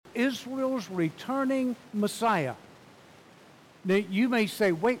Israel's returning Messiah. Now, you may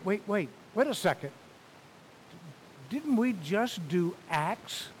say, wait a second. Didn't we just do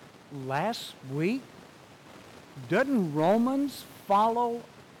Acts last week? Doesn't Romans follow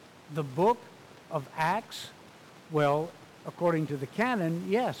the book of Acts? Well, according to the canon,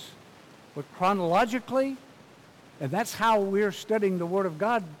 yes. But chronologically, and that's how we're studying the Word of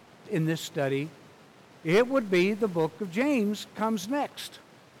God in this study, it would be the book of James comes next.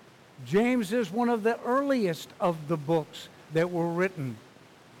 James is one of the earliest of the books that were written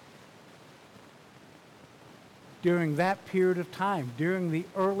during that period of time, during the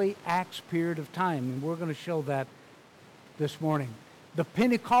early Acts period of time. And we're going to show that this morning. The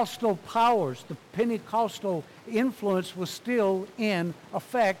Pentecostal powers, the Pentecostal influence was still in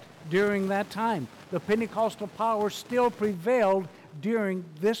effect during that time. The Pentecostal power still prevailed during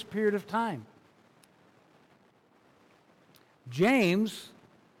this period of time. James,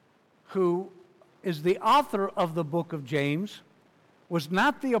 who is the author of the book of James, was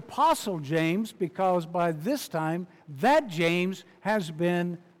not the Apostle James, because by this time that James has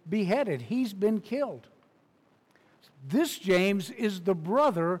been beheaded. He's been killed. This James is the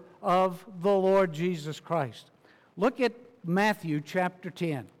brother of the Lord Jesus Christ. Look at Matthew chapter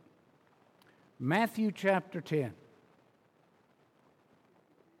 10. Matthew chapter 10.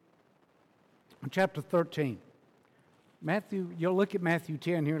 Chapter 13. Matthew, you'll look at Matthew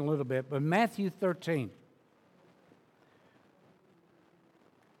 10 here in a little bit, but Matthew 13.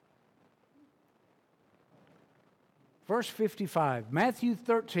 Verse 55. Matthew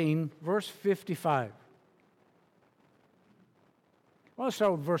 13, verse 55. Well, let's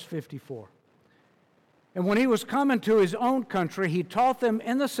start with verse 54. And when he was come into his own country, he taught them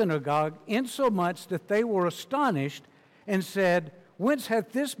in the synagogue, insomuch that they were astonished, and said, Whence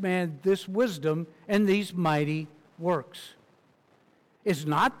hath this man this wisdom and these mighty works? Is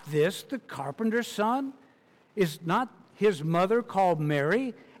not this the carpenter's son? Is not his mother called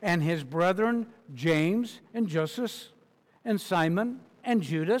Mary, and his brethren James and Joseph and Simon and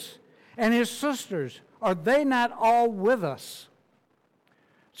Judas, and his sisters? Are they not all with us?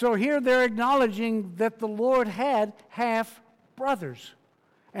 So here they're acknowledging that the Lord had half brothers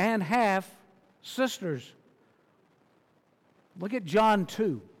and half sisters. Look at John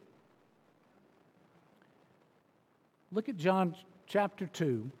 2. Look at John chapter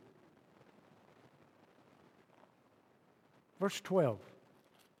 2, verse 12.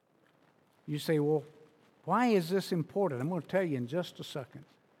 You say, well, why is this important? I'm going to tell you in just a second.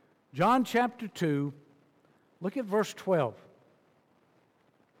 John chapter 2, look at verse 12.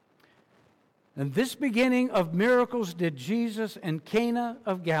 And this beginning of miracles did Jesus in Cana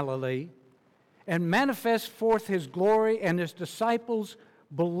of Galilee, and manifest forth his glory, and his disciples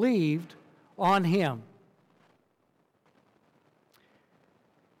believed on him.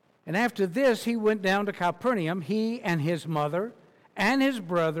 And after this he went down to Capernaum, he and his mother, and his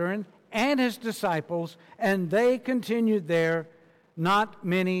brethren, and his disciples, and they continued there not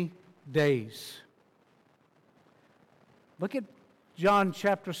many days. Look at John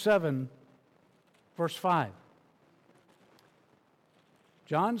chapter 7, verse 5.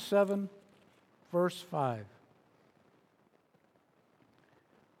 John 7, verse 5.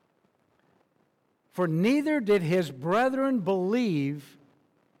 For neither did his brethren believe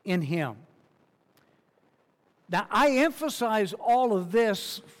in him. Now, I emphasize all of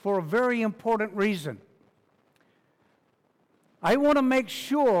this for a very important reason. I want to make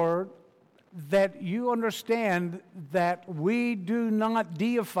sure that you understand that we do not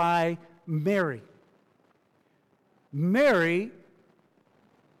deify Mary. Mary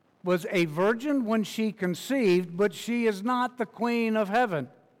was a virgin when she conceived, but she is not the Queen of Heaven.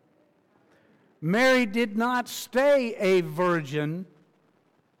 Mary did not stay a virgin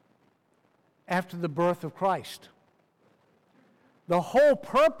after the birth of Christ. The whole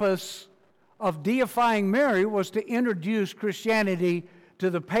purpose of deifying Mary was to introduce Christianity to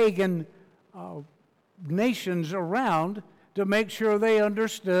the pagan nations around, to make sure they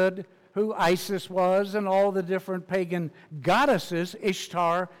understood who Isis was and all the different pagan goddesses,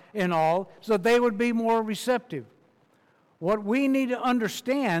 Ishtar and all, so they would be more receptive. What we need to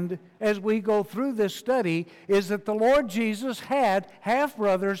understand as we go through this study is that the Lord Jesus had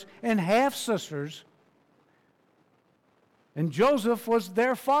half-brothers and half-sisters, and Joseph was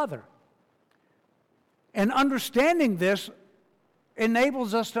their father. And understanding this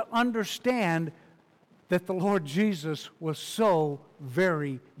enables us to understand that the Lord Jesus was so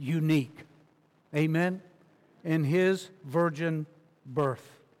very unique. Amen? In his virgin birth.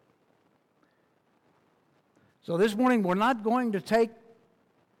 So this morning we're not going to take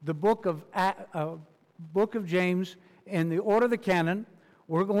the book of James in the order of the canon.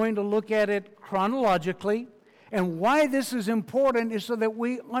 We're going to look at it chronologically. And why this is important is so that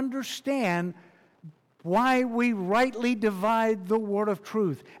we understand why we rightly divide the word of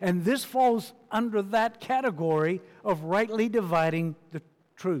truth. And this falls under that category of rightly dividing the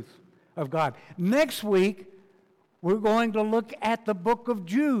truth of God. Next week, we're going to look at the book of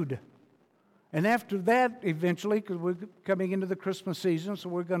Jude. And after that, eventually, because we're coming into the Christmas season, so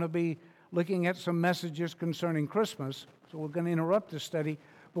we're going to be looking at some messages concerning Christmas. So we're going to interrupt this study.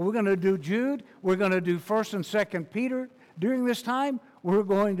 But we're going to do Jude. We're going to do 1st and 2nd Peter during this time. We're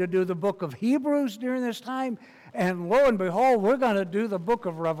going to do the book of Hebrews during this time. And lo and behold, we're going to do the book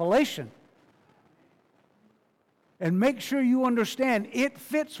of Revelation. And make sure you understand, it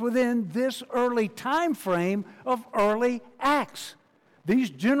fits within this early time frame of early Acts. These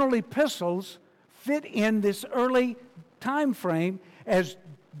general epistles fit in this early time frame. As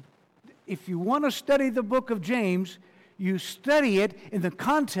if you want to study the book of James, you study it in the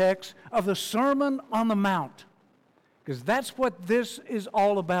context of the Sermon on the Mount. Because that's what this is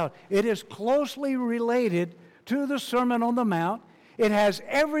all about. It is closely related to the Sermon on the Mount. It has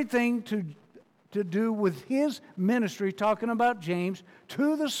everything to do with his ministry, talking about James,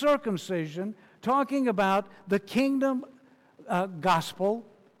 to the circumcision, talking about the kingdom gospel,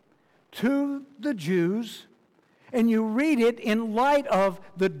 to the Jews. And you read it in light of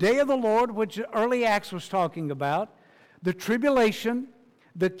the day of the Lord, which early Acts was talking about, the tribulation,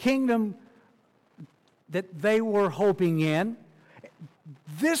 the kingdom that they were hoping in.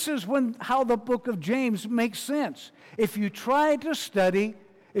 This is how the book of James makes sense. If you try to study,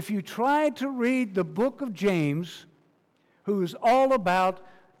 if you try to read the book of James, who is all about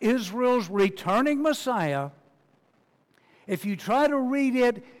Israel's returning Messiah, if you try to read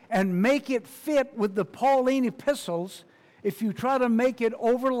it and make it fit with the Pauline epistles, if you try to make it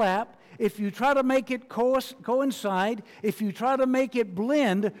overlap, if you try to make it coincide, if you try to make it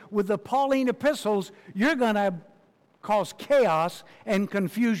blend with the Pauline epistles, you're going to cause chaos and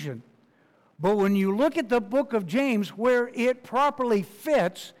confusion. But when you look at the book of James, where it properly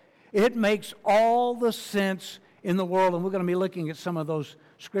fits, it makes all the sense in the world. And we're going to be looking at some of those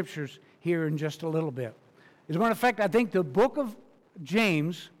scriptures here in just a little bit. As a matter of fact, I think the book of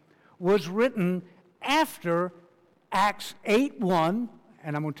James was written after Acts 8:1,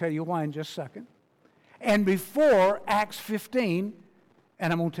 and I'm going to tell you why in just a second, and before Acts 15,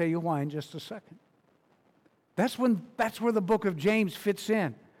 and I'm going to tell you why in just a second. That's where the book of James fits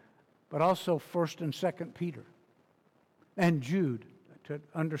in, but also 1st and 2nd Peter and Jude to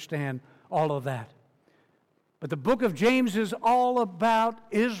understand all of that. But the book of James is all about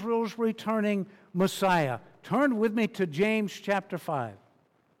Israel's returning Messiah. Turn with me to James chapter 5.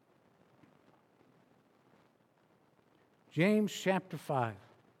 James chapter 5.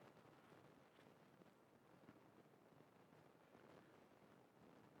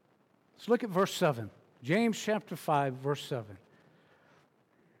 Let's look at verse 7. James chapter 5, verse 7.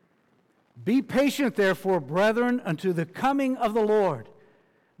 Be patient, therefore, brethren, unto the coming of the Lord.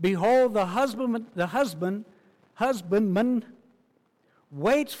 Behold, the husbandman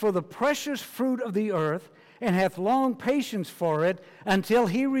waits for the precious fruit of the earth, and hath long patience for it, until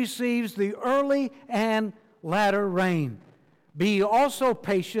he receives the early and latter rain. Be ye also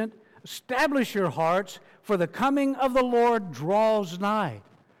patient, establish your hearts, for the coming of the Lord draws nigh.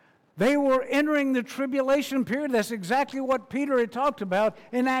 They were entering the tribulation period. That's exactly what Peter had talked about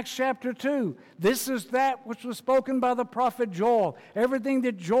in Acts chapter 2. This is that which was spoken by the prophet Joel. Everything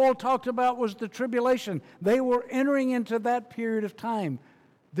that Joel talked about was the tribulation. They were entering into that period of time.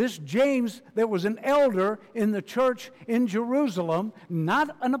 This James, that was an elder in the church in Jerusalem,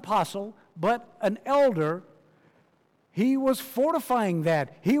 not an apostle, but an elder, he was fortifying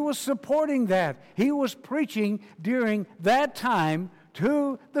that. He was supporting that. He was preaching during that time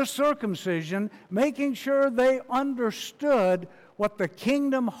to the circumcision, making sure they understood what the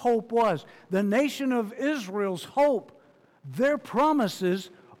kingdom hope was. The nation of Israel's hope, their promises,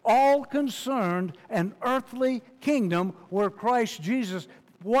 all concerned an earthly kingdom where Christ Jesus,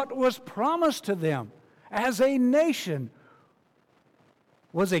 what was promised to them as a nation,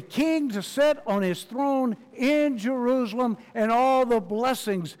 was a king to sit on his throne in Jerusalem, and all the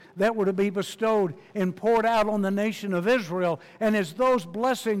blessings that were to be bestowed and poured out on the nation of Israel. And as those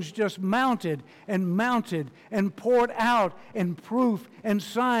blessings just mounted and poured out in proof and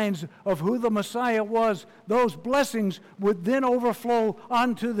signs of who the Messiah was, those blessings would then overflow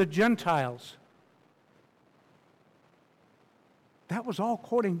onto the Gentiles. That was all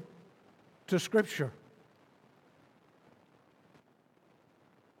according to Scripture.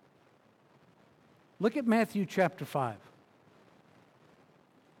 Look at Matthew chapter 5.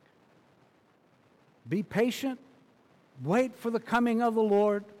 Be patient, wait for the coming of the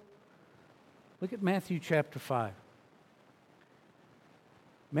Lord. Look at Matthew chapter 5.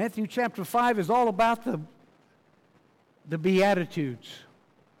 Matthew chapter 5 is all about the Beatitudes,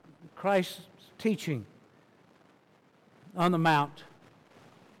 Christ's teaching on the Mount.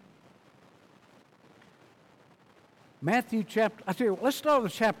 Matthew chapter, I tell you what, let's start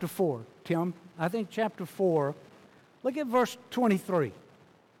with chapter 4, Tim. I think chapter 4, look at verse 23.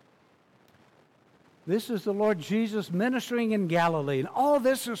 This is the Lord Jesus ministering in Galilee. And all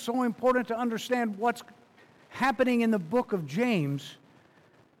this is so important to understand what's happening in the book of James.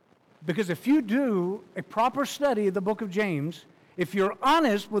 Because if you do a proper study of the book of James, if you're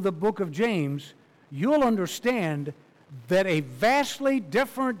honest with the book of James, you'll understand that a vastly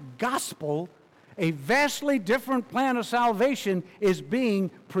different gospel, a vastly different plan of salvation is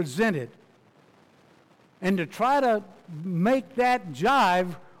being presented. And to try to make that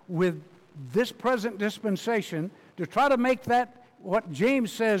jive with this present dispensation, to try to make that, what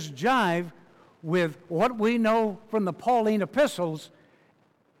James says, jive with what we know from the Pauline epistles,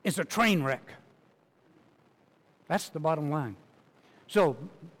 is a train wreck. That's the bottom line. So,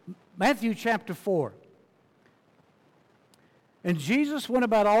 Matthew chapter 4. And Jesus went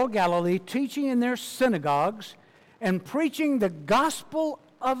about all Galilee, teaching in their synagogues and preaching the gospel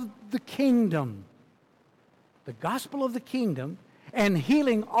of the kingdom. The gospel of the kingdom, and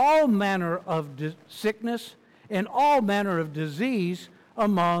healing all manner of sickness and all manner of disease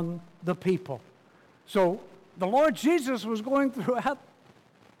among the people. So the Lord Jesus was going throughout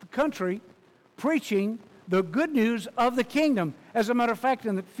the country preaching the good news of the kingdom. As a matter of fact,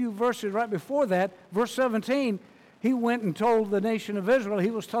 in the few verses right before that, verse 17, he went and told the nation of Israel,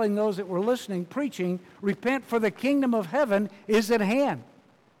 he was telling those that were listening, preaching, repent, for the kingdom of heaven is at hand.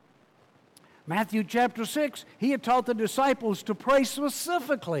 Matthew chapter 6, he had taught the disciples to pray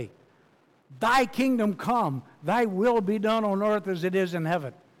specifically, thy kingdom come, thy will be done on earth as it is in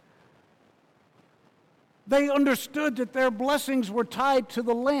heaven. They understood that their blessings were tied to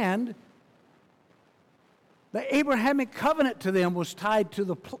the land. The Abrahamic covenant to them was tied to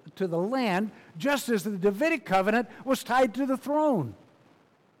the land, just as the Davidic covenant was tied to the throne.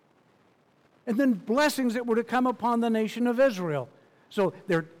 And then blessings that were to come upon the nation of Israel. So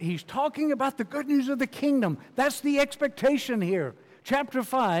he's talking about the good news of the kingdom. That's the expectation here. Chapter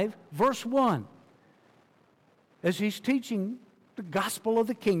 5, verse 1. As he's teaching the gospel of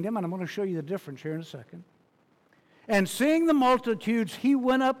the kingdom, and I'm going to show you the difference here in a second. And seeing the multitudes, he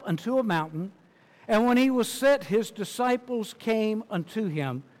went up unto a mountain, and when he was set, his disciples came unto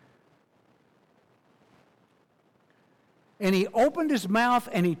him. And he opened his mouth,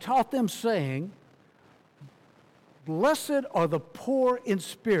 and he taught them, saying, Blessed are the poor in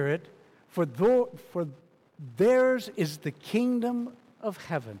spirit, for theirs is the kingdom of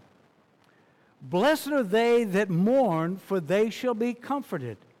heaven. Blessed are they that mourn, for they shall be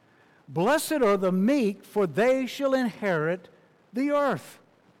comforted. Blessed are the meek, for they shall inherit the earth.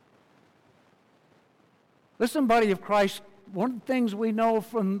 Listen, body of Christ, one of the things we know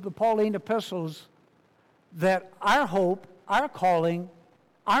from the Pauline epistles, that our hope, our calling,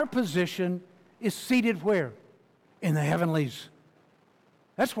 our position is seated where? In the heavenlies.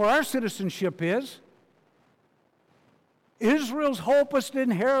 That's where our citizenship is. Israel's hope is to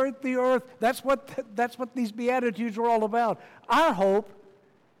inherit the earth. That's what these Beatitudes are all about. Our hope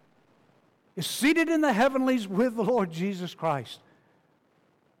is seated in the heavenlies with the Lord Jesus Christ.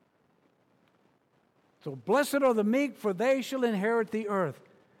 So blessed are the meek, for they shall inherit the earth.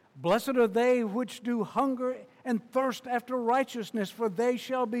 Blessed are they which do hunger and thirst after righteousness, for they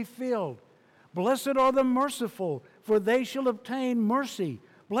shall be filled. Blessed are the merciful, for they shall obtain mercy.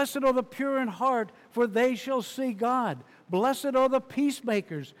 Blessed are the pure in heart, for they shall see God. Blessed are the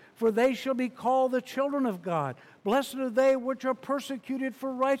peacemakers, for they shall be called the children of God. Blessed are they which are persecuted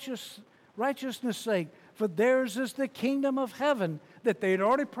for righteousness' sake, for theirs is the kingdom of heaven. That they had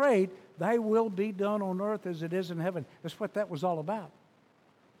already prayed, thy will be done on earth as it is in heaven. That's what that was all about.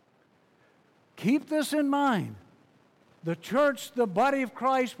 Keep this in mind. The church, the body of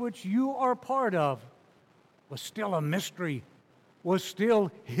Christ, which you are part of, was still a mystery, was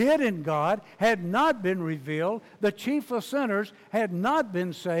still hid in God, had not been revealed. The chief of sinners had not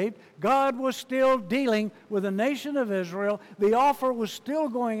been saved. God was still dealing with the nation of Israel. The offer was still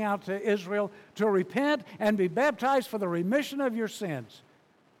going out to Israel to repent and be baptized for the remission of your sins.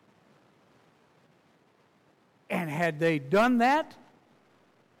 And had they done that,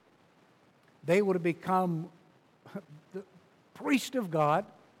 they would have become the priest of God,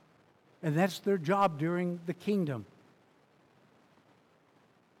 and that's their job during the kingdom.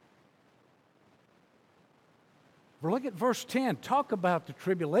 Look at verse 10. Talk about the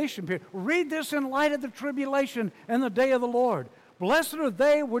tribulation period. Read this in light of the tribulation and the day of the Lord. Blessed are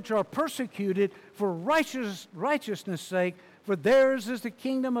they which are persecuted for righteousness' sake, for theirs is the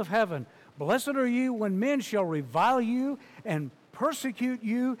kingdom of heaven. Blessed are you when men shall revile you and persecute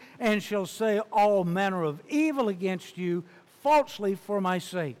you, and shall say all manner of evil against you falsely for my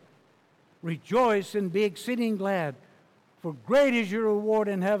sake. Rejoice and be exceeding glad, for great is your reward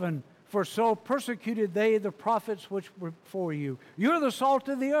in heaven. For so persecuted they the prophets which were before you. You are the salt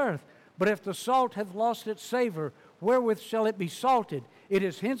of the earth. But if the salt hath lost its savor, wherewith shall it be salted? It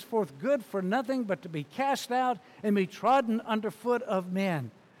is henceforth good for nothing but to be cast out and be trodden under foot of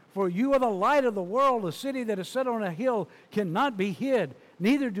men. For you are the light of the world. A city that is set on a hill cannot be hid.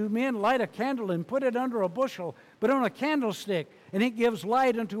 Neither do men light a candle and put it under a bushel, but on a candlestick, and it gives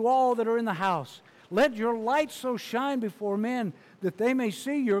light unto all that are in the house. Let your light so shine before men that they may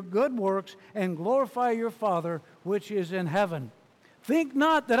see your good works and glorify your Father which is in heaven. Think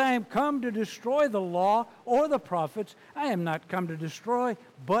not that I am come to destroy the law or the prophets. I am not come to destroy,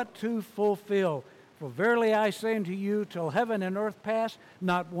 but to fulfill. For verily I say unto you, till heaven and earth pass,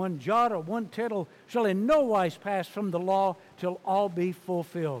 not one jot or one tittle shall in no wise pass from the law, till all be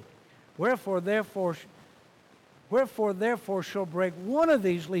fulfilled. Wherefore therefore shall break one of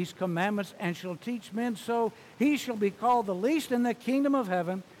these least commandments, and shall teach men so, he shall be called the least in the kingdom of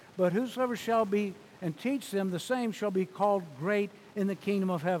heaven. But whosoever shall be and teach them, the same shall be called great in the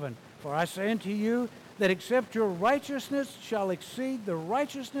kingdom of heaven. For I say unto you, that except your righteousness shall exceed the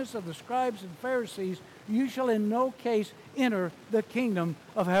righteousness of the scribes and Pharisees, you shall in no case enter the kingdom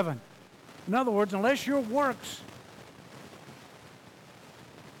of heaven. In other words, unless your works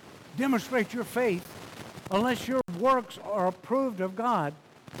demonstrate your faith, unless your works are approved of God,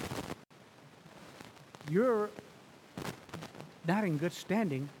 you're not in good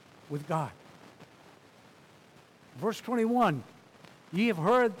standing with God. Verse 21, ye have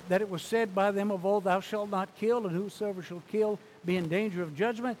heard that it was said by them of old, thou shalt not kill, and whosoever shall kill be in danger of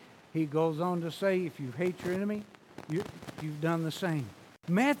judgment. He goes on to say, if you hate your enemy, you've done the same.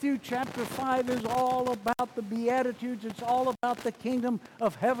 Matthew chapter 5 is all about the Beatitudes. It's all about the kingdom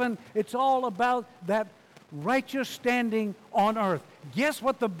of heaven. It's all about that righteous standing on earth. Guess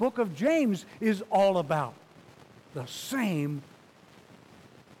what the book of James is all about? The same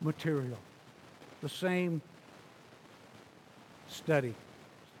material, the same study.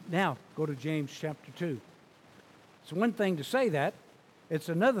 Now, go to James chapter 2. It's one thing to say that. It's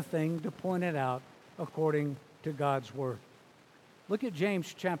another thing to point it out according to God's Word. Look at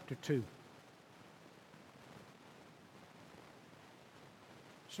James chapter 2.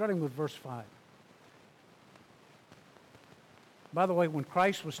 Starting with verse 5. By the way, when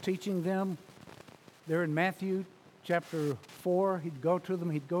Christ was teaching them there in Matthew chapter 4, he'd go to them,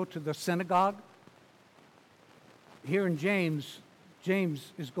 he'd go to the synagogue. Here in James,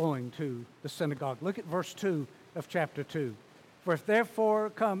 James is going to the synagogue. Look at verse 2 of chapter 2. For if therefore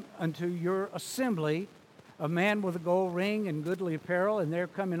come unto your assembly a man with a gold ring and goodly apparel, and there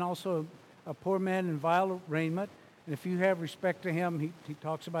come in also a poor man in vile raiment, and if you have respect to him, he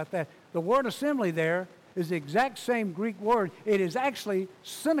talks about that. The word assembly there is the exact same Greek word. It is actually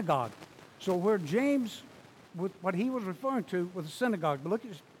synagogue. So where James, with what he was referring to, was a synagogue. But look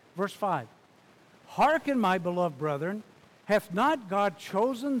at verse 5. Hearken, my beloved brethren, hath not God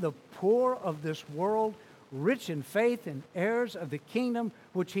chosen the poor of this world, rich in faith and heirs of the kingdom,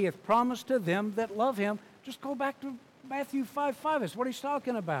 which he hath promised to them that love him? Just go back to Matthew 5:5. That's what he's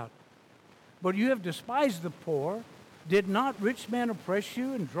talking about. But you have despised the poor. Did not rich men oppress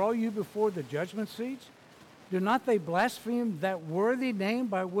you and draw you before the judgment seats? Do not they blaspheme that worthy name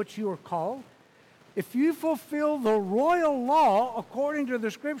by which you are called? If you fulfill the royal law according to the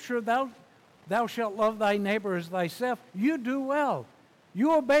scripture, thou shalt love thy neighbor as thyself, you do well.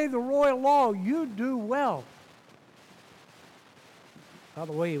 You obey the royal law, you do well. By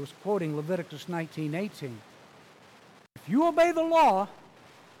the way, he was quoting Leviticus 19:18. If you obey the law,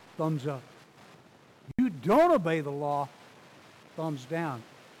 thumbs up. You don't obey the law, thumbs down.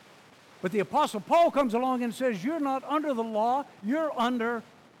 But the Apostle Paul comes along and says, you're not under the law, you're under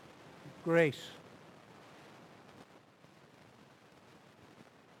grace.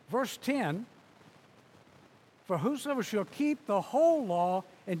 Verse 10, for whosoever shall keep the whole law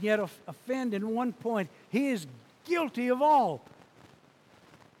and yet offend in one point, he is guilty of all.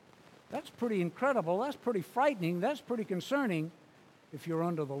 That's pretty incredible. That's pretty frightening. That's pretty concerning if you're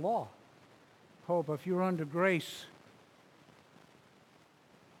under the law. Oh, but if you're under grace,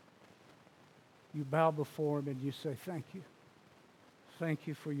 you bow before him and you say, thank you. Thank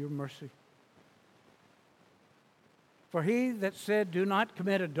you for your mercy. For he that said, do not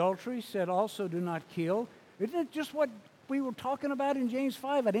commit adultery, said also, do not kill. Isn't it just what we were talking about in James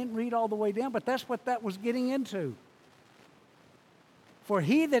 5? I didn't read all the way down, but that's what that was getting into. For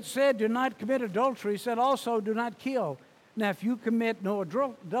he that said, do not commit adultery, said also, do not kill. Now, if you commit no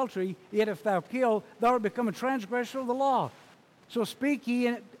adultery, yet if thou kill, thou art become a transgressor of the law. So speak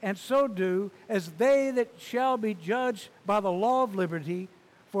ye, and so do, as they that shall be judged by the law of liberty.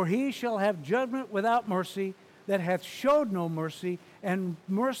 For he shall have judgment without mercy, that hath showed no mercy, and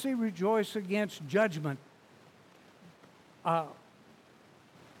mercy rejoice against judgment.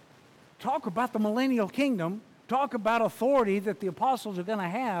 Talk about the millennial kingdom. Talk about authority that the apostles are going to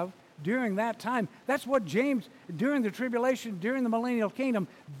have during that time. That's what James, during the tribulation, during the millennial kingdom,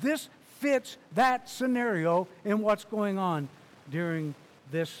 this fits that scenario in what's going on during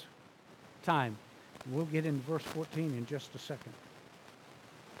this time. We'll get into verse 14 in just a second.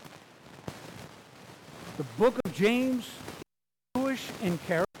 The book of James, Jewish in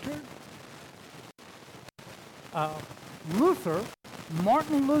character.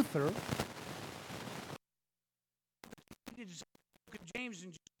 Martin Luther, look at James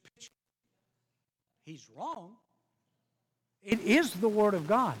and just picture. He's wrong. It is the Word of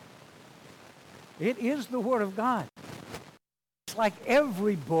God. It is the Word of God. It's like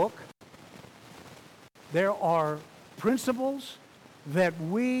every book, there are principles that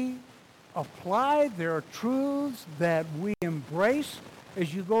we apply, there are truths that we embrace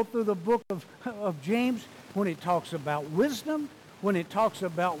as you go through the book of James, when it talks about wisdom, when it talks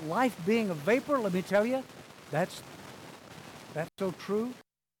about life being a vapor. Let me tell you, that's so true.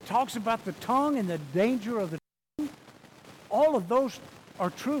 It talks about the tongue and the danger of the tongue. All of those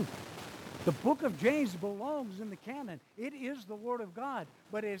are true. The book of James belongs in the canon. It is the Word of God,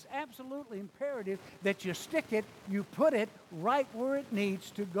 but it is absolutely imperative that you stick it, you put it right where it needs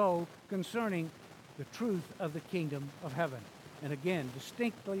to go concerning the truth of the kingdom of heaven. And again,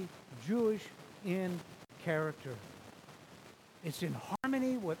 distinctly Jewish in character. It's in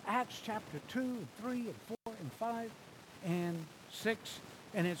harmony with Acts chapter 2 and 3 and 4 and 5 and 6,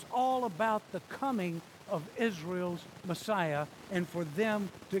 and it's all about the coming of Israel's Messiah and for them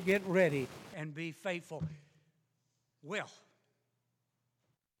to get ready and be faithful. Well,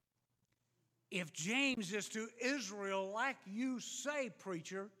 if James is to Israel like you say,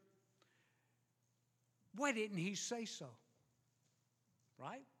 preacher, why didn't he say so?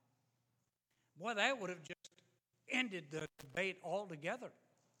 Right? Well, that would have just ended the debate altogether.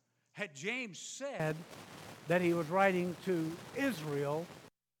 Had James said that he was writing to Israel,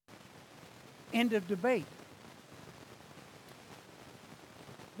 end of debate.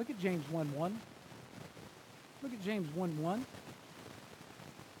 Look at James 1:1. Look at James 1:1.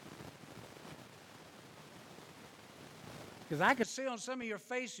 Because I could see on some of your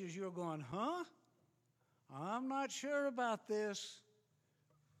faces you're going, huh? I'm not sure about this.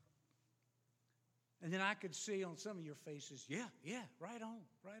 And then I could see on some of your faces, yeah, right on.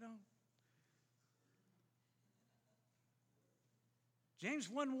 James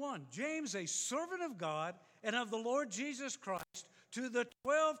 1:1, James, a servant of God and of the Lord Jesus Christ, to the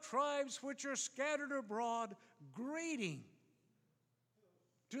 12 tribes which are scattered abroad, greeting.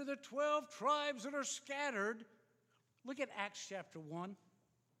 To the 12 tribes that are scattered. Look at Acts chapter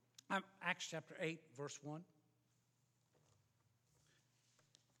 8, verse 1.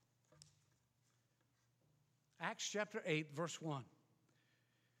 Acts chapter 8, verse 1.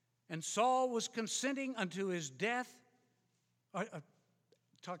 And Saul was consenting unto his death,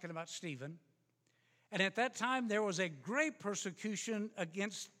 talking about Stephen. And at that time there was a great persecution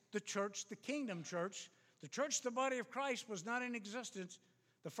against the church, the kingdom church. The church, the body of Christ, was not in existence.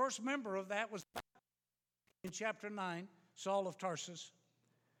 The first member of that was in chapter 9, Saul of Tarsus.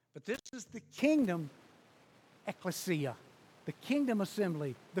 But this is the kingdom ecclesia, the kingdom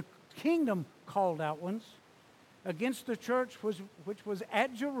assembly, the kingdom called out ones against the church which was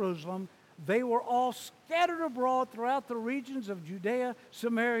at Jerusalem. They were all scattered abroad throughout the regions of Judea,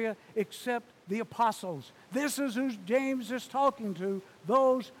 Samaria, except the apostles. This is who James is talking to,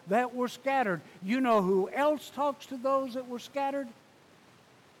 those that were scattered. You know who else talks to those that were scattered?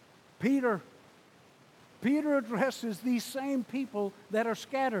 Peter. Peter addresses these same people that are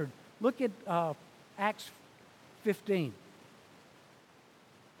scattered. Look at Acts 15.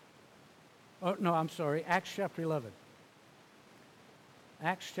 Oh, no, I'm sorry, Acts chapter 11.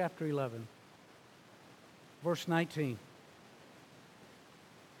 Acts chapter 11, verse 19.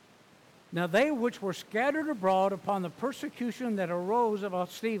 Now they which were scattered abroad upon the persecution that arose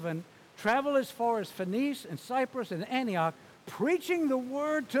about Stephen traveled as far as Phoenice and Cyprus and Antioch, preaching the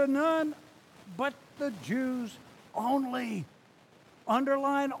word to none but the Jews only.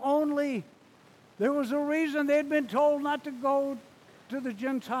 Underline only. There was a reason they'd been told not to go to the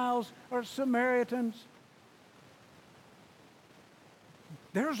Gentiles or Samaritans.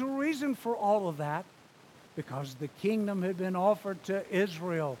 There's a reason for all of that, because the kingdom had been offered to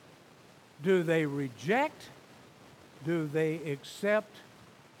Israel. Do they reject? Do they accept?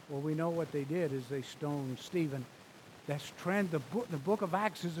 Well, we know what they did is they stoned Stephen. The book of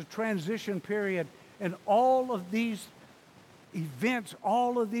Acts is a transition period, and all of these events,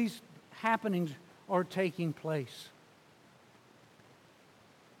 all of these happenings are taking place.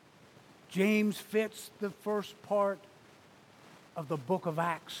 James fits the first part of the book of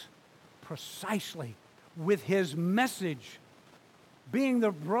Acts precisely with his message, being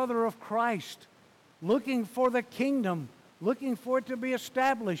the brother of Christ, looking for the kingdom, looking for it to be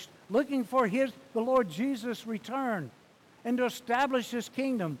established, looking for the Lord Jesus' return, and to establish his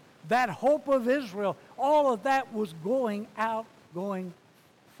kingdom. That hope of Israel, all of that was going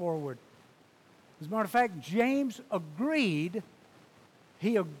forward. As a matter of fact, James agreed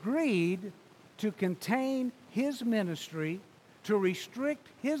to contain his ministry, to restrict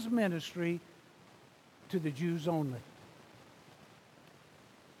his ministry to the Jews only.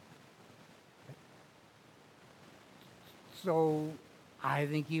 So I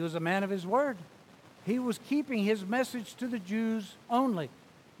think he was a man of his word. He was keeping his message to the Jews only.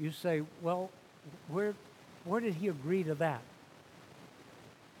 You say, well, where did he agree to that?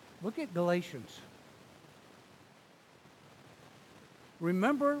 Look at Galatians.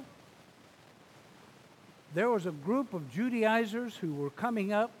 Remember, there was a group of Judaizers who were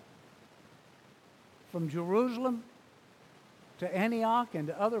coming up from Jerusalem to Antioch and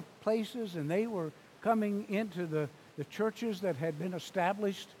to other places, and they were coming into the churches that had been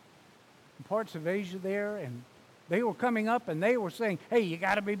established in parts of Asia there, and they were coming up and they were saying, hey, you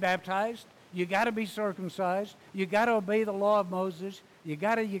got to be baptized, you got to be circumcised, you got to obey the law of Moses, you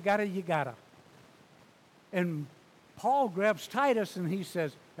got to. And Paul grabs Titus and he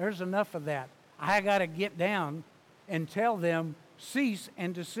says, there's enough of that. I got to get down and tell them, cease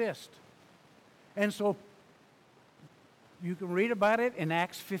and desist. And so you can read about it in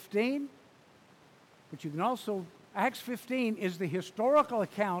Acts 15, but you can also, Acts 15 is the historical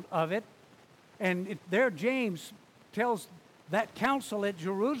account of it, and there James tells that council at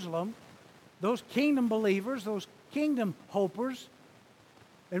Jerusalem, those kingdom believers, those kingdom hopers,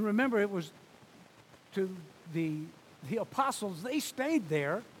 and remember it was to the apostles, they stayed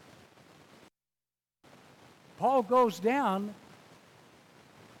there. Paul goes down,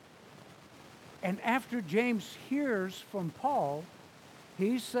 and after James hears from Paul,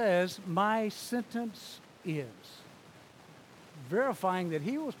 he says, my sentence is, verifying that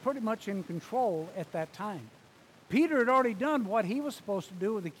he was pretty much in control at that time. Peter had already done what he was supposed to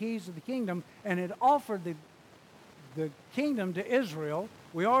do with the keys of the kingdom and had offered the kingdom to Israel.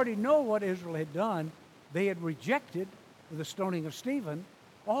 We already know what Israel had done. They had rejected the stoning of Stephen.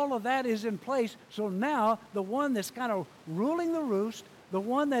 All of that is in place. So now the one that's kind of ruling the roost, the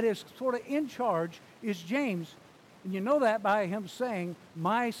one that is sort of in charge, is James. And you know that by him saying,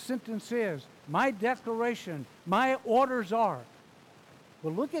 my sentence is, my declaration, my orders are.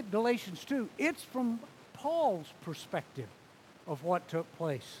 But look at Galatians 2. It's from Paul's perspective of what took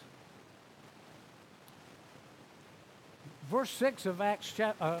place. Verse 6 of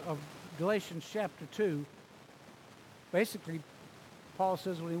Galatians chapter 2, basically, Paul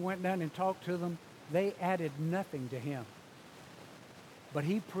says when he went down and talked to them, they added nothing to him. But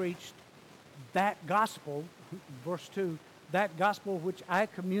he preached that gospel, verse 2, that gospel which I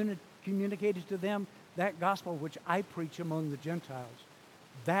communicated to them, that gospel which I preach among the Gentiles.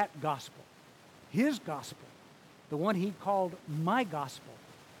 That gospel, his gospel, the one he called my gospel.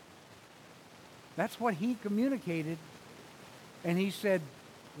 That's what he communicated. And he said,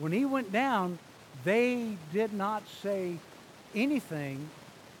 when he went down, they did not say anything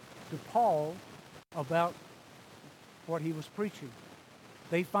to Paul about what he was preaching.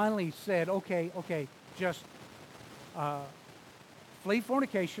 They finally said, okay, just flee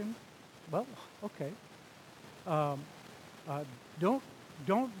fornication. Well, okay.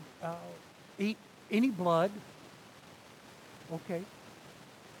 Don't eat any blood. Okay.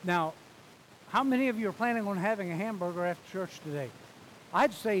 Now, how many of you are planning on having a hamburger after church today?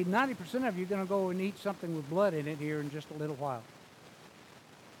 I'd say 90% of you are going to go and eat something with blood in it here in just a little while.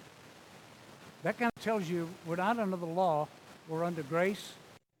 That kind of tells you we're not under the law, we're under grace.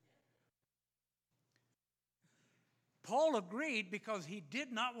 Paul agreed because he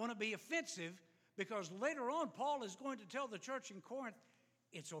did not want to be offensive, because later on Paul is going to tell the church in Corinth,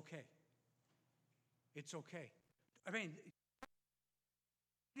 it's okay. It's okay. I mean,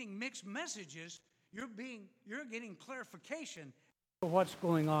 getting mixed messages, you're getting clarification of what's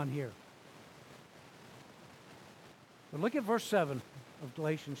going on here. But look at verse 7 of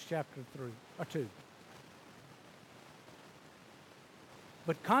Galatians chapter 2.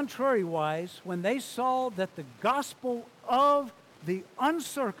 But contrariwise, when they saw that the gospel of the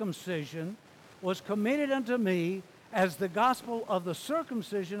uncircumcision was committed unto me, as the gospel of the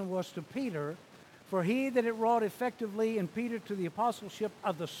circumcision was to Peter, for he that it wrought effectively in Peter to the apostleship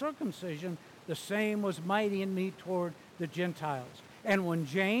of the circumcision, the same was mighty in me toward the Gentiles. And when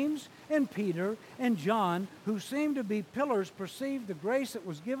James and Peter and John, who seemed to be pillars, perceived the grace that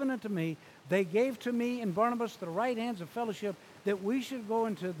was given unto me, they gave to me and Barnabas the right hands of fellowship, that we should go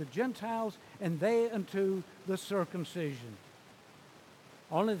into the Gentiles, and they unto the circumcision.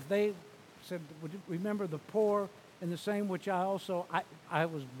 Only as they said, remember the poor, in the same which I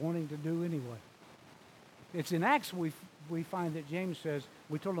was wanting to do anyway. It's in Acts we find that James says,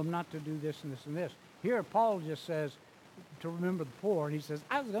 we told them not to do this and this and this. Here Paul just says to remember the poor, and he says,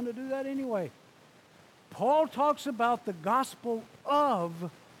 I was going to do that anyway. Paul talks about the gospel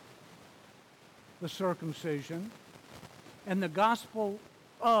of the circumcision and the gospel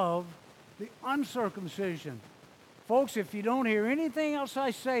of the uncircumcision. Folks, if you don't hear anything else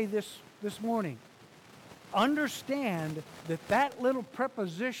I say this morning, understand that that little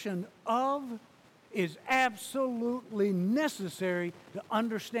preposition of is absolutely necessary to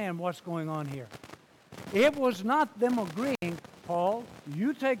understand what's going on here. It was not them agreeing, Paul,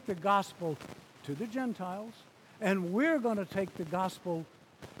 you take the gospel to the Gentiles, and we're going to take the gospel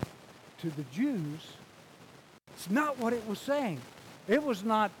to the Jews. It's not what it was saying. It was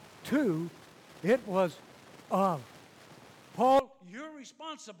not to, it was of. Paul, you're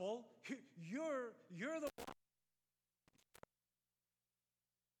responsible. You're the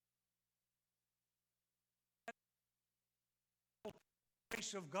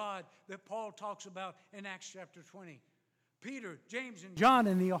grace of God that Paul talks about in Acts chapter 20. Peter, James, and John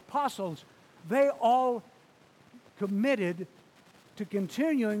and the apostles, they all committed to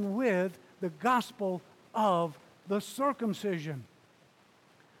continuing with the gospel of the circumcision.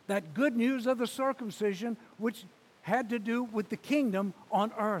 That good news of the circumcision, which had to do with the kingdom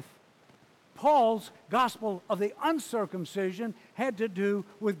on earth. Paul's gospel of the uncircumcision had to do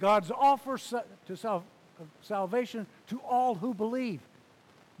with God's offer to salvation to all who believe.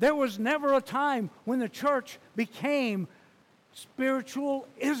 There was never a time when the church became spiritual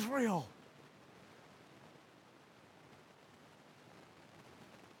Israel.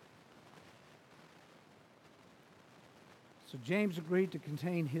 So James agreed to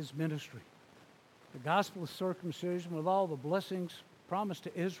contain his ministry. The gospel of circumcision with all the blessings promised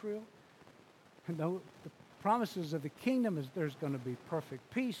to Israel. And the promises of the kingdom is there's going to be perfect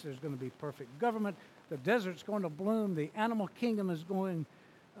peace, there's going to be perfect government, the desert's going to bloom, the animal kingdom is going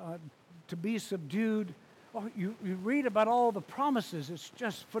to be subdued. Oh, you read about all the promises, it's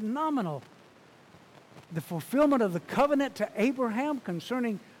just phenomenal. The fulfillment of the covenant to Abraham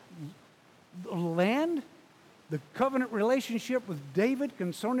concerning the land, the covenant relationship with David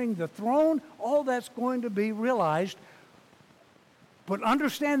concerning the throne, all that's going to be realized. But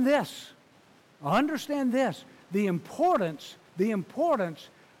understand this, the importance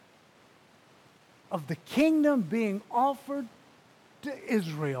of the kingdom being offered to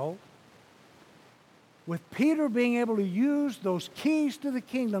Israel, with Peter being able to use those keys to the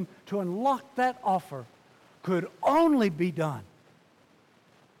kingdom to unlock that offer, could only be done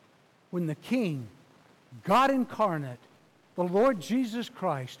when the King, God incarnate, the Lord Jesus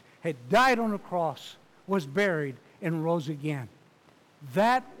Christ, had died on the cross, was buried, and rose again.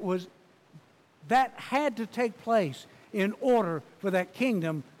 That had to take place in order for that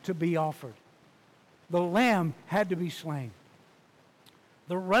kingdom to be offered. The Lamb had to be slain.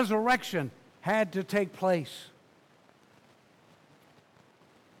 The resurrection had to take place.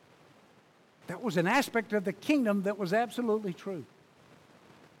 That was an aspect of the kingdom that was absolutely true.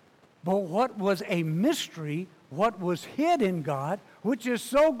 But what was a mystery, what was hid in God, which is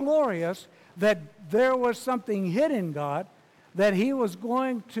so glorious that there was something hid in God, that He was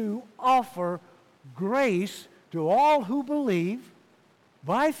going to offer grace to all who believe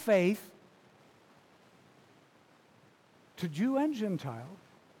by faith, to Jew and Gentile,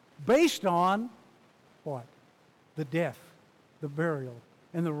 based on what? The death, the burial,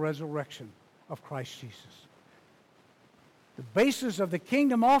 and the resurrection of Christ Jesus. The basis of the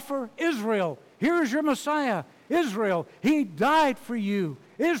kingdom offer, Israel, here's your Messiah. Israel, He died for you.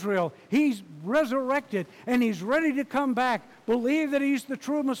 Israel, He's resurrected and He's ready to come back. Believe that He's the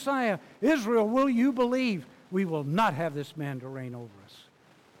true Messiah. Israel, will you believe? We will not have this man to reign over us.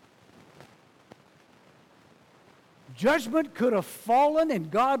 Judgment could have fallen and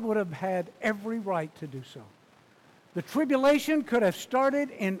God would have had every right to do so. The tribulation could have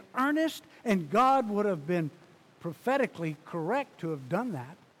started in earnest and God would have been prophetically correct to have done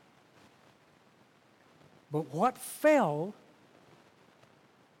that. But what fell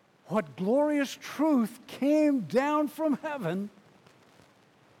what glorious truth came down from heaven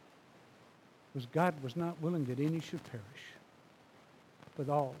was God was not willing that any should perish, but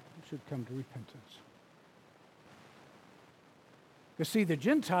all should come to repentance. You see, the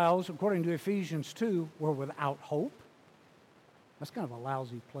Gentiles, according to Ephesians 2, were without hope. That's kind of a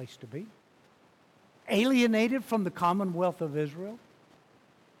lousy place to be. Alienated from the commonwealth of Israel.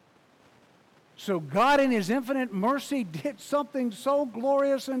 So God in His infinite mercy did something so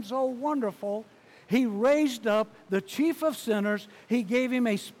glorious and so wonderful. He raised up the chief of sinners. He gave him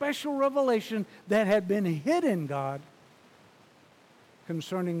a special revelation that had been hid in God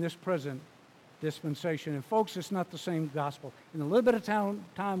concerning this present dispensation. And folks, it's not the same gospel. In the little bit of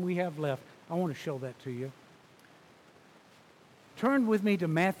time we have left, I want to show that to you. Turn with me to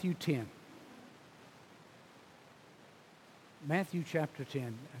Matthew 10. Matthew chapter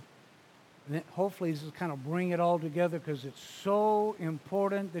 10. And hopefully this will kind of bring it all together, because it's so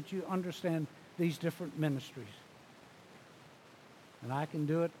important that you understand these different ministries. And I can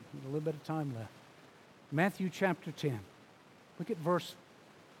do it with a little bit of time left. Matthew chapter 10. Look at verse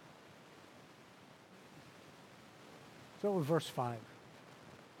 5.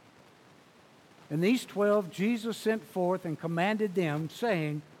 And these 12 Jesus sent forth and commanded them,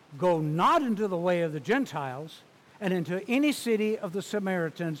 saying, Go not into the way of the Gentiles, and into any city of the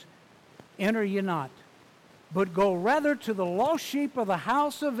Samaritans enter ye not, but go rather to the lost sheep of the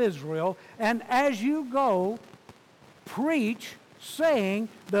house of Israel, and as you go, preach, saying,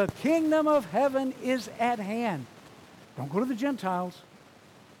 The kingdom of heaven is at hand. Don't go to the Gentiles.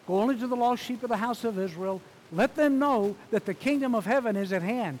 Go only to the lost sheep of the house of Israel. Let them know that the kingdom of heaven is at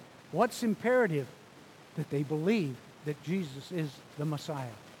hand. What's imperative? That they believe that Jesus is the Messiah.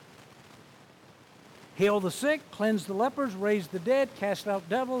 Heal the sick, cleanse the lepers, raise the dead, cast out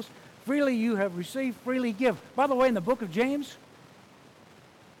devils. Freely you have received, freely give. By the way, in the book of James,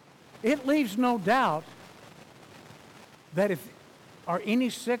 it leaves no doubt that if are any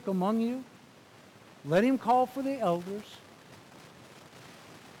sick among you, let him call for the elders.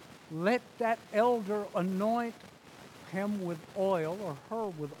 Let that elder anoint him with oil, or her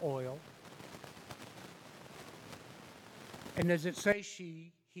with oil. And does it say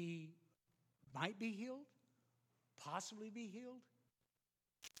he might be healed? Possibly be healed?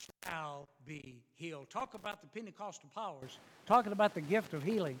 Shall be healed. Talk about the Pentecostal powers. Talking about the gift of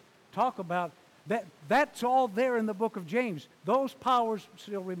healing. Talk about that. That's all there in the book of James. Those powers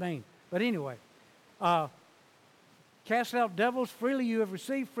still remain. But anyway, cast out devils, freely you have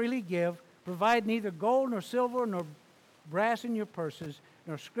received, freely give. Provide neither gold nor silver nor brass in your purses,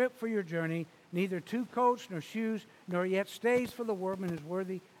 nor scrip for your journey, neither two coats nor shoes, nor yet stays for the workman is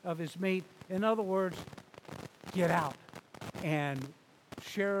worthy of his meat. In other words, get out and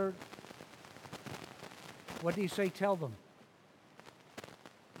share. What do you say? Tell them.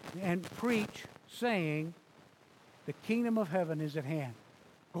 And preach, saying, the kingdom of heaven is at hand.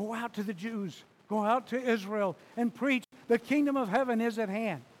 Go out to the Jews. Go out to Israel and preach, the kingdom of heaven is at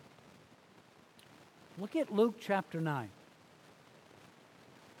hand. Look at Luke chapter 9.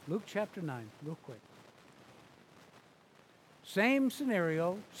 Luke chapter 9, real quick. Same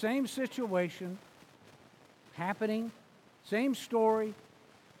scenario, same situation happening, same story,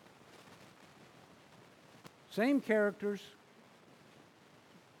 same characters,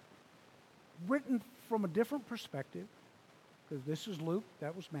 written from a different perspective, because this is Luke,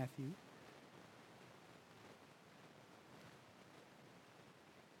 that was Matthew.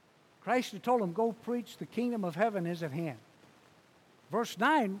 Christ had told them, go preach, the kingdom of heaven is at hand. Verse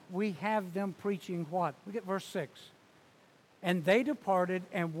 9, we have them preaching what? Look at verse 6. And they departed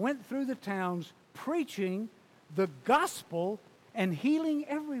and went through the towns, preaching the gospel and healing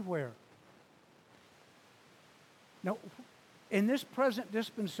everywhere. Now, in this present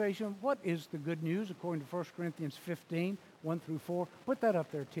dispensation, what is the good news according to 1 Corinthians 15, 1 through 4? Put that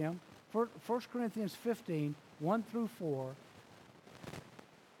up there, Tim. 1 Corinthians 15, 1 through 4.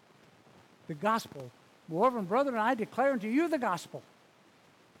 The gospel. Moreover, brethren, I declare unto you the gospel,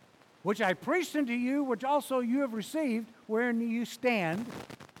 which I preached unto you, which also you have received, wherein you stand.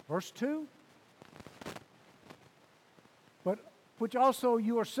 Verse 2. But which also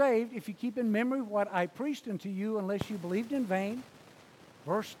you are saved, if you keep in memory what I preached unto you, unless you believed in vain.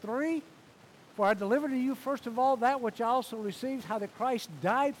 Verse 3. For I delivered to you first of all that which I also received, how that Christ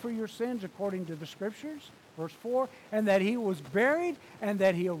died for your sins according to the Scriptures. Verse 4, and that he was buried, and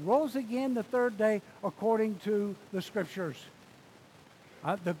that he arose again the third day according to the Scriptures.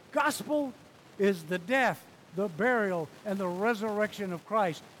 The gospel is the death, the burial, and the resurrection of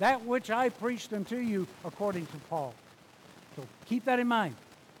Christ, that which I preached unto you according to Paul. So keep that in mind.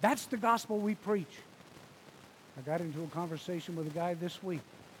 That's the gospel we preach. I got into a conversation with a guy this week.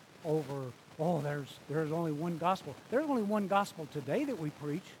 over, oh, there's only one gospel. There's only one gospel today that we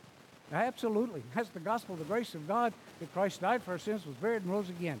preach. Absolutely. That's the gospel of the grace of God, that Christ died for our sins, was buried, and rose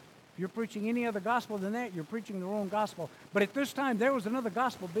again. If you're preaching any other gospel than that, you're preaching the wrong gospel. But at this time, there was another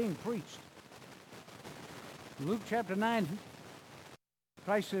gospel being preached. In Luke chapter 9,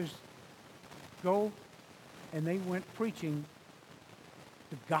 Christ says, go, and they went preaching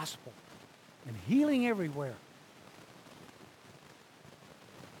the gospel and healing everywhere.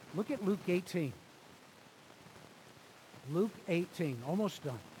 Look at Luke 18. Luke 18, almost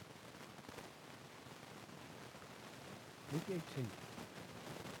done. Luke 18.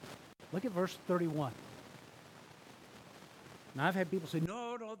 Look at verse 31. Now, I've had people say,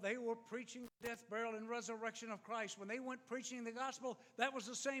 no, they were preaching the death, burial, and resurrection of Christ. When they went preaching the gospel, that was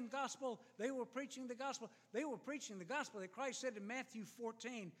the same gospel. They were preaching the gospel. They were preaching the gospel that Christ said in Matthew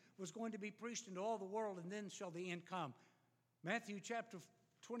 14 was going to be preached into all the world, and then shall the end come. Matthew chapter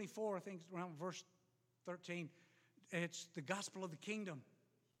 24, I think around verse 13, it's the gospel of the kingdom.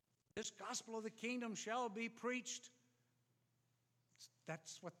 This gospel of the kingdom shall be preached.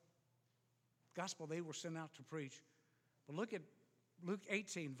 That's what gospel they were sent out to preach. But look at Luke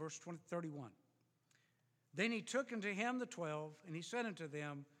 18, verse 31. Then he took unto him the 12, and he said unto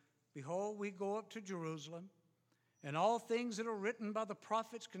them, behold, we go up to Jerusalem, and all things that are written by the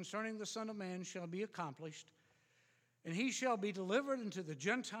prophets concerning the Son of Man shall be accomplished. And he shall be delivered unto the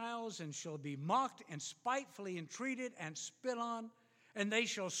Gentiles, and shall be mocked and spitefully entreated and spit on. And they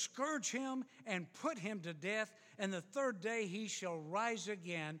shall scourge him and put him to death, and the third day he shall rise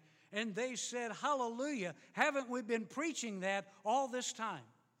again. And they said, hallelujah, haven't we been preaching that all this time?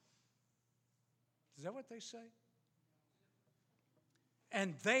 Is that what they say?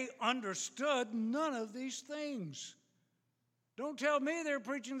 And they understood none of these things. Don't tell me they're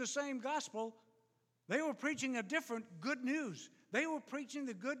preaching the same gospel. They were preaching a different good news. They were preaching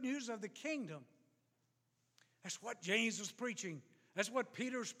the good news of the kingdom. That's what James was preaching. That's what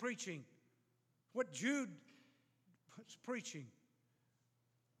Peter's preaching. What Jude was preaching.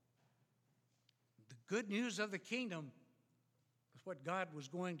 The good news of the kingdom is what God was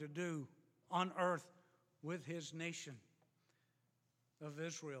going to do on earth with his nation of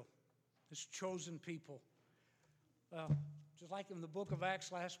Israel, his chosen people. Just like in the book of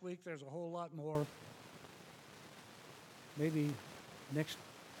Acts last week, there's a whole lot more. Maybe next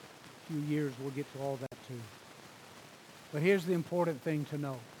few years we'll get to all that too. But here's the important thing to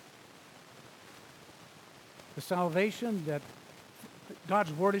know. The salvation that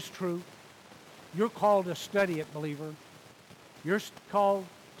God's word is true. You're called to study it, believer. You're called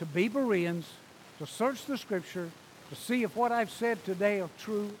to be Bereans, to search the Scripture, to see if what I've said today are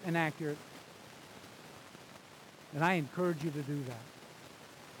true and accurate. And I encourage you to do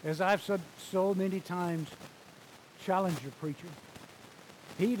that. As I've said so many times, challenge your preacher.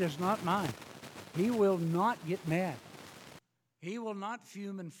 He does not mind. He will not get mad. He will not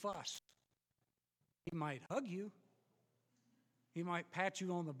fume and fuss. He might hug you. He might pat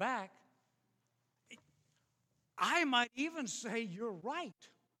you on the back. I might even say, you're right.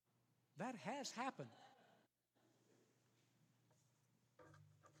 That has happened.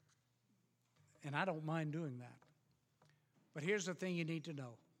 And I don't mind doing that. But here's the thing you need to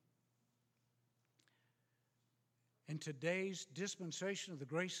know. In today's dispensation of the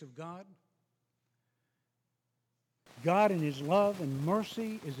grace of God, God in his love and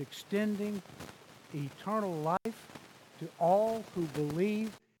mercy is extending eternal life to all who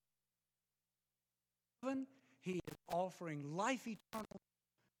believe. He is offering life eternal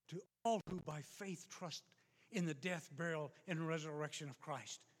to all who by faith trust in the death, burial, and resurrection of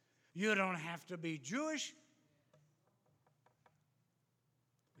Christ. You don't have to be Jewish.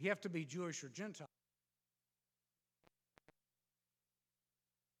 You have to be Jewish or Gentile.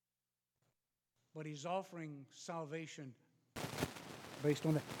 But he's offering salvation based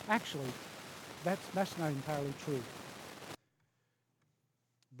on that. Actually, that's not entirely true.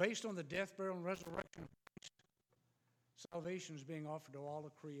 Based on the death, burial, and resurrection of Christ, salvation is being offered to all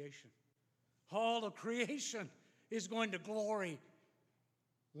of creation. All of creation is going to glory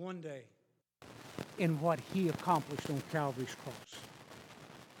one day in what he accomplished on Calvary's cross.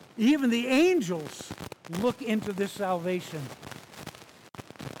 Even the angels look into this salvation.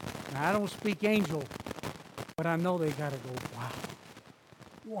 Now, I don't speak angel, but I know they got to go, wow.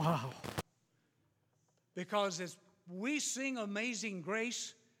 Wow. Because as we sing Amazing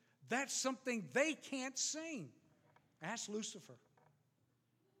Grace, that's something they can't sing. Ask Lucifer.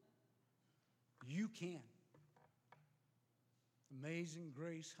 You can. Amazing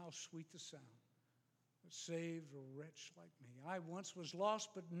grace, how sweet the sound that saved a wretch like me. I once was lost,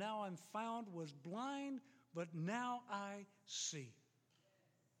 but now I'm found, was blind, but now I see.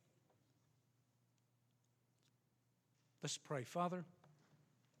 Let's pray. Father,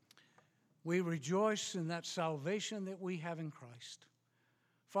 we rejoice in that salvation that we have in Christ.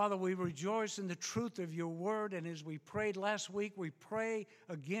 Father, we rejoice in the truth of your word, and as we prayed last week, we pray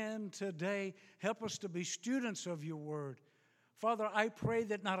again today. Help us to be students of your word. Father, I pray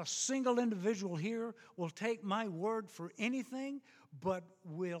that not a single individual here will take my word for anything, but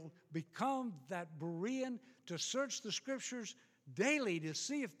will become that Berean to search the Scriptures daily to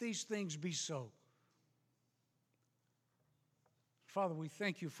see if these things be so. Father, we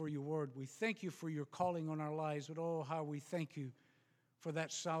thank you for your word. We thank you for your calling on our lives, but oh, how we thank you for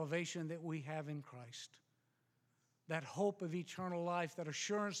that salvation that we have in Christ, that hope of eternal life, that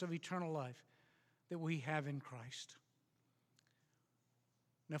assurance of eternal life that we have in Christ.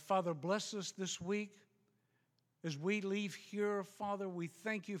 Now, Father, bless us this week as we leave here. Father, we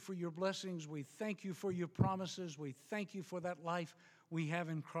thank you for your blessings. We thank you for your promises. We thank you for that life we have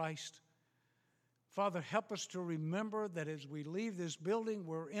in Christ. Father, help us to remember that as we leave this building,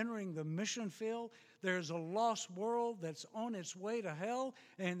 we're entering the mission field. There's a lost world that's on its way to hell,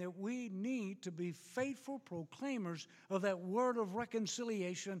 and that we need to be faithful proclaimers of that word of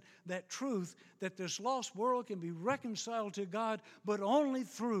reconciliation, that truth that this lost world can be reconciled to God, but only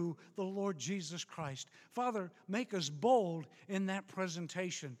through the Lord Jesus Christ. Father, make us bold in that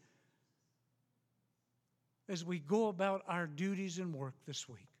presentation as we go about our duties and work this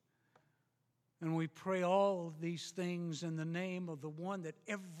week. And we pray all of these things in the name of the one that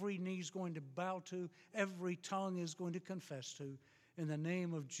every knee is going to bow to, every tongue is going to confess to. In the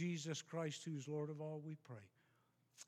name of Jesus Christ, who's Lord of all, we pray.